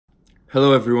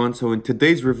Hello everyone, so in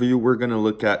today's review we're going to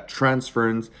look at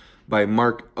Transference by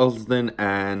Mark Elsdon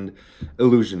and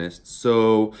Illusionist.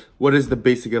 So what is the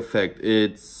basic effect?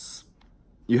 It's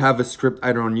you have a script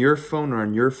either on your phone or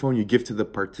on your phone you give to the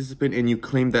participant and you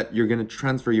claim that you're going to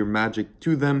transfer your magic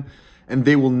to them and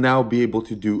they will now be able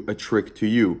to do a trick to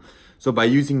you. So by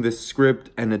using this script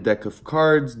and a deck of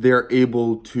cards, they're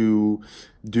able to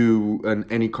do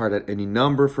any card at any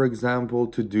number, for example,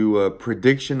 to do a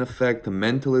prediction effect, a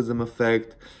mentalism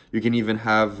effect. You can even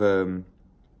have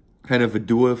kind of a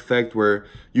duo effect where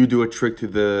you do a trick to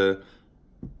the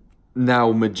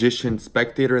now magician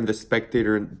spectator and the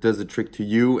spectator does a trick to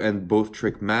you and both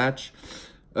trick match.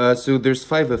 So there's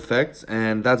 5 effects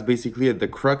and that's basically it. The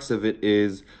crux of it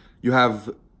is you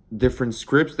have different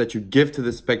scripts that you give to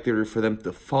the spectator for them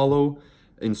to follow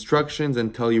instructions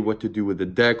and tell you what to do with the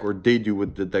deck, or they do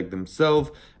with the deck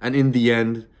themselves, and in the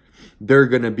end they're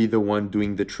gonna be the one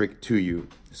doing the trick to you.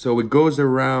 So it goes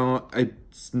around,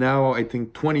 it's now I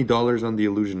think $20 on the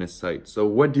Illusionist site. So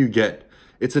what do you get?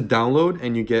 It's a download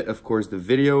and you get, of course, the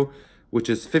video, which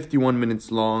is 51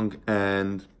 minutes long,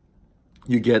 and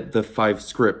you get the 5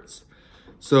 scripts.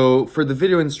 So for the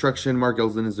video instruction, Mark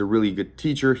Elsdon is a really good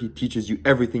teacher. He teaches you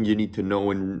everything you need to know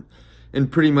in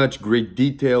pretty much great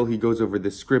detail. He goes over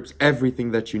the scripts, everything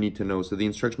that you need to know. So the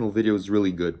instructional video is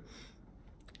really good.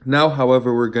 Now,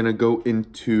 however, we're going to go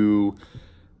into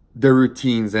the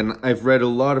routines. And I've read a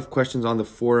lot of questions on the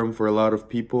forum for a lot of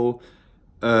people.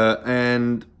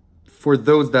 And for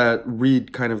those that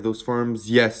read kind of those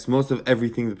forums, yes, most of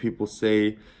everything that people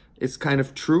say is kind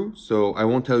of true. So I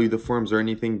won't tell you the forums or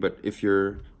anything, but if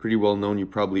you're pretty well known, you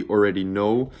probably already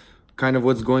know kind of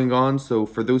what's going on. So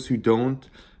for those who don't,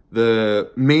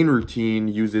 the main routine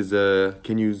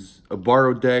can use a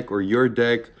borrowed deck or your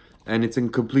deck, and it's a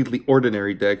completely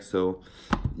ordinary deck. So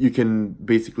you can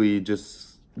basically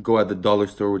just go at the dollar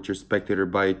store with your spectator,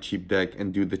 buy a cheap deck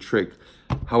and do the trick.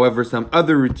 However, some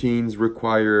other routines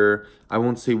require, I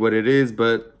won't say what it is,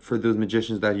 but for those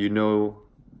magicians that you know,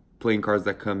 playing cards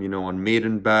that come, on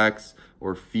maiden backs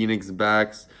or phoenix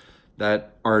backs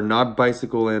that are not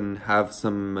bicycle and have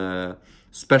some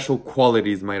special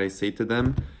qualities, might I say, to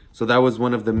them. So that was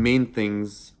one of the main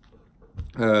things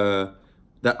that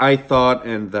I thought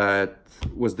and that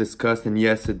was discussed. And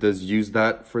yes, it does use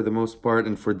that for the most part.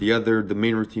 And for the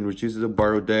main routine, which uses a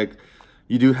borrowed deck,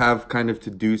 you do have kind of to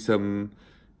do some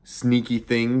sneaky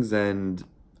things. And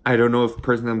I don't know if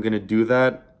personally I'm going to do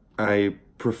that. I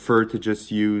prefer to just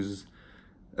use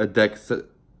a deck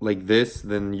like this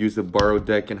than use a borrowed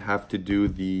deck and have to do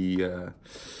the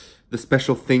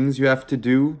special things you have to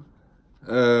do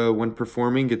when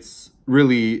performing. It's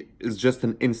just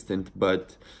an instant,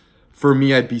 but for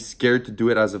me, I'd be scared to do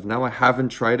it as of now. I haven't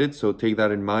tried it, so take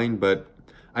that in mind, but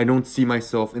I don't see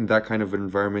myself in that kind of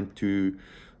environment to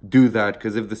do that,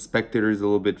 because if the spectator is a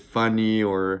little bit funny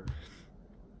or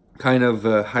kind of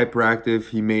hyperactive,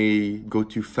 he may go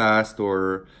too fast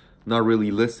or not really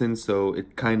listen. So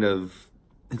it's kind of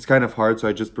hard. So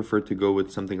I just prefer to go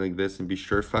with something like this and be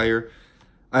surefire.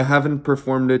 I haven't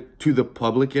performed it to the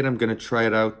public yet. I'm gonna try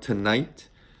it out tonight.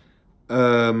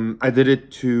 I did it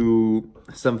to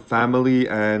some family,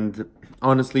 and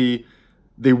honestly,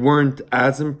 they weren't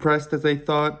as impressed as I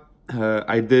thought.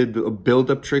 I did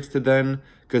build-up tricks to them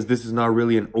because this is not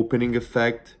really an opening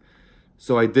effect.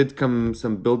 So I did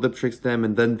some build-up tricks to them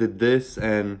and then did this,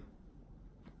 and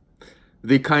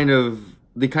they liked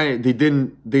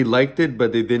it,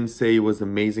 but they didn't say it was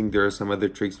amazing. There are some other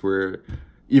tricks where,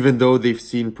 even though they've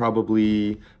seen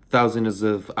probably thousands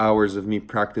of hours of me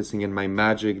practicing in my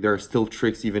magic, there are still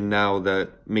tricks even now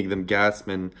that make them gasp,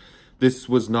 and this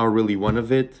was not really one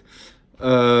of it.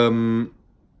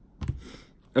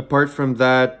 Apart from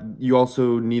that, you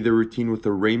also need a routine with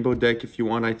a rainbow deck if you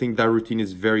want. I think that routine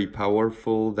is very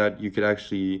powerful, that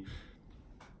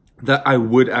I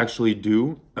would actually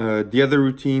do. The other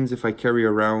routines, if I carry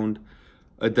around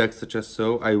a deck such as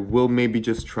so, I will maybe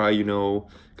just try,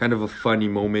 kind of a funny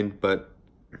moment, but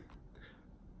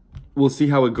we'll see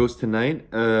how it goes tonight.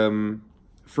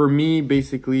 For me,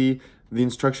 basically, the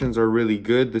instructions are really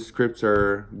good. The scripts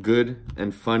are good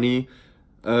and funny.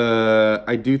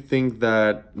 I do think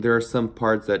that there are some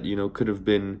parts that, could have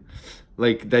been,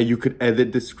 like, that you could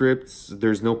edit the scripts.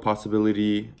 There's no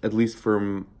possibility, at least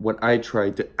from what I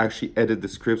tried, to actually edit the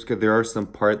scripts, because there are some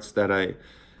parts that I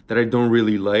don't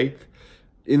really like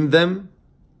in them.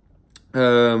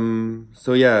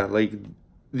 So yeah, like,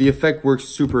 the effect works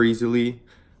super easily.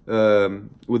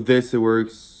 With this, it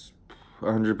works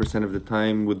 100% of the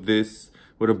time. With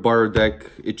a borrowed deck,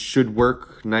 it should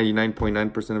work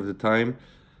 99.9% of the time.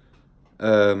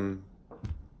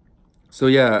 So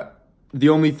yeah, the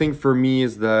only thing for me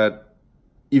is that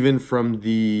even from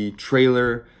the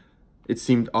trailer, it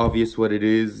seemed obvious what it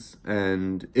is,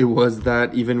 and it was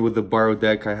that. Even with the borrow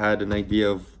deck, I had an idea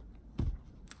of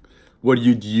what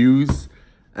you'd use,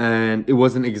 and it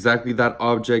wasn't exactly that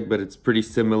object, but it's pretty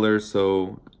similar,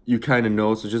 so you kind of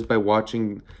know. So just by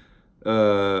watching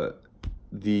the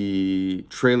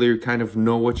trailer, you kind of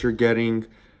know what you're getting.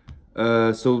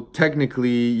 So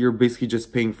technically, you're basically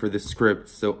just paying for the script.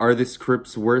 So are the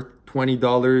scripts worth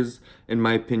 $20? In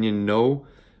my opinion, no.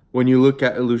 When you look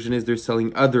at Illusionist, they're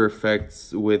selling other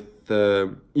effects with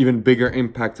even bigger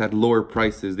impacts at lower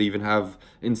prices. They even have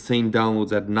insane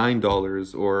downloads at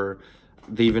 $9, or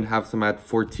they even have some at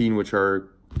 $14, which are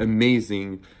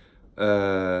amazing.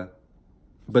 But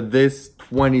this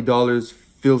 $20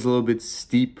 feels a little bit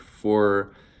steep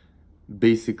for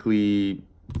basically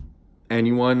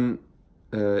anyone.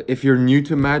 If you're new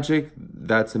to Magic,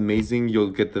 that's amazing. You'll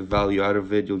get the value out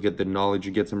of it. You'll get the knowledge.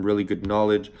 You get some really good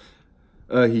knowledge.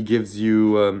 He gives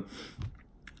you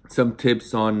some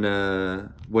tips on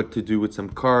what to do with some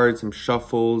cards, some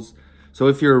shuffles. So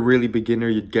if you're a really beginner,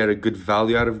 you'd get a good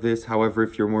value out of this. However,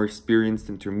 if you're more experienced,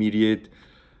 intermediate,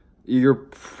 you're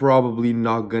probably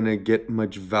not gonna get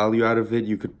much value out of it.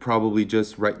 You could probably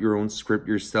just write your own script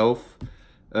yourself,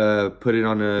 put it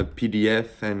on a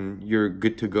PDF, and you're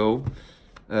good to go,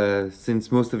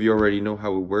 since most of you already know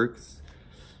how it works.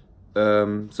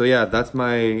 So yeah, that's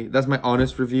my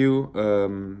honest review.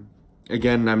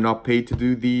 Again, I'm not paid to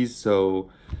do these, so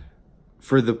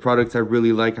for the products I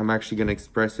really like, I'm actually going to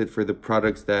express it. For the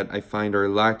products that I find are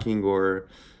lacking or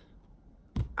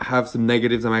have some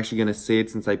negatives, I'm actually going to say it,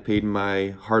 since I paid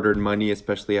my hard-earned money.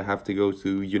 Especially I have to go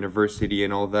to university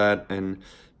and all that, and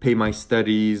pay my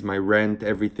studies, my rent,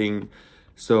 everything.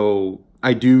 So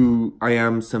I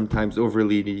am sometimes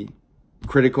overly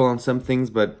critical on some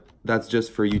things, but that's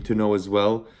just for you to know as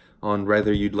well, on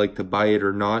whether you'd like to buy it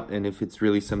or not, and if it's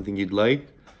really something you'd like.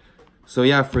 So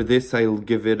yeah, for this, I'll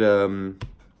give it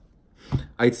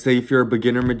I'd say if you're a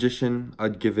beginner magician,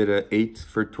 I'd give it a 8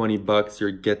 for 20 bucks.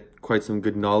 You'll get quite some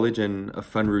good knowledge and a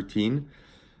fun routine.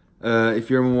 If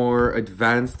you're more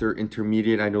advanced or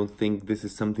intermediate, I don't think this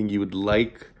is something you would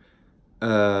like.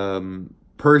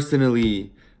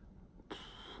 Personally,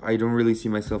 I don't really see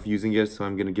myself using it, so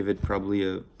I'm gonna give it probably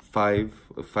a 5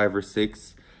 or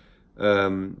 6.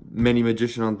 Many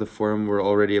magicians on the forum were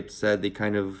already upset. They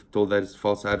kind of told that it's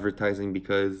false advertising,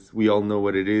 because we all know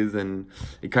what it is, and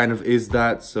it kind of is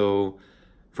that. So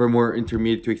for more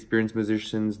intermediate to experienced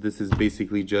musicians, this is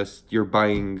basically just you're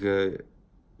buying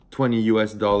 $20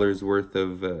 US worth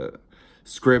of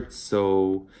scripts.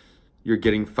 So you're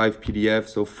getting 5 PDFs,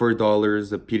 so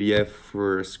 $4 a PDF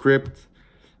for a script,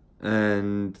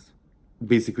 and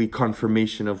basically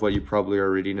confirmation of what you probably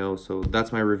already know. So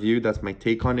that's my review, that's my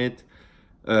take on it.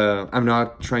 I'm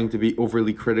not trying to be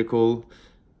overly critical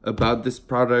about this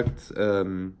product.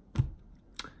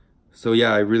 So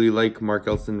yeah, I really like Mark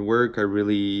Elsdon's work. I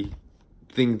really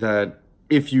think that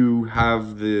if you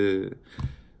have the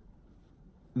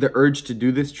urge to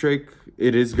do this trick,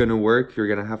 it is gonna work. You're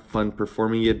gonna have fun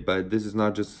performing it, but this is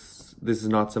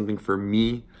not something for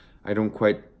me.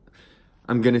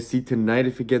 I'm gonna see tonight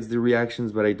if it gets the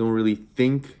reactions, but I don't really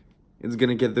think it's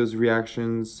gonna get those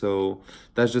reactions. So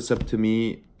that's just up to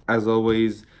me. As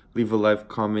always, leave a like,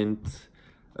 comment,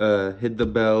 hit the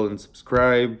bell, and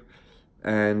subscribe.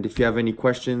 And if you have any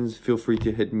questions, feel free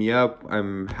to hit me up.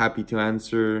 I'm happy to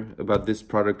answer about this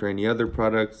product or any other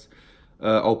products.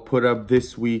 I'll put up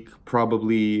this week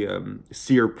probably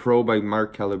Seer Pro by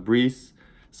Mark Elsdon.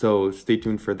 So stay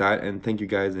tuned for that, and thank you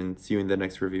guys, and see you in the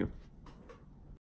next review.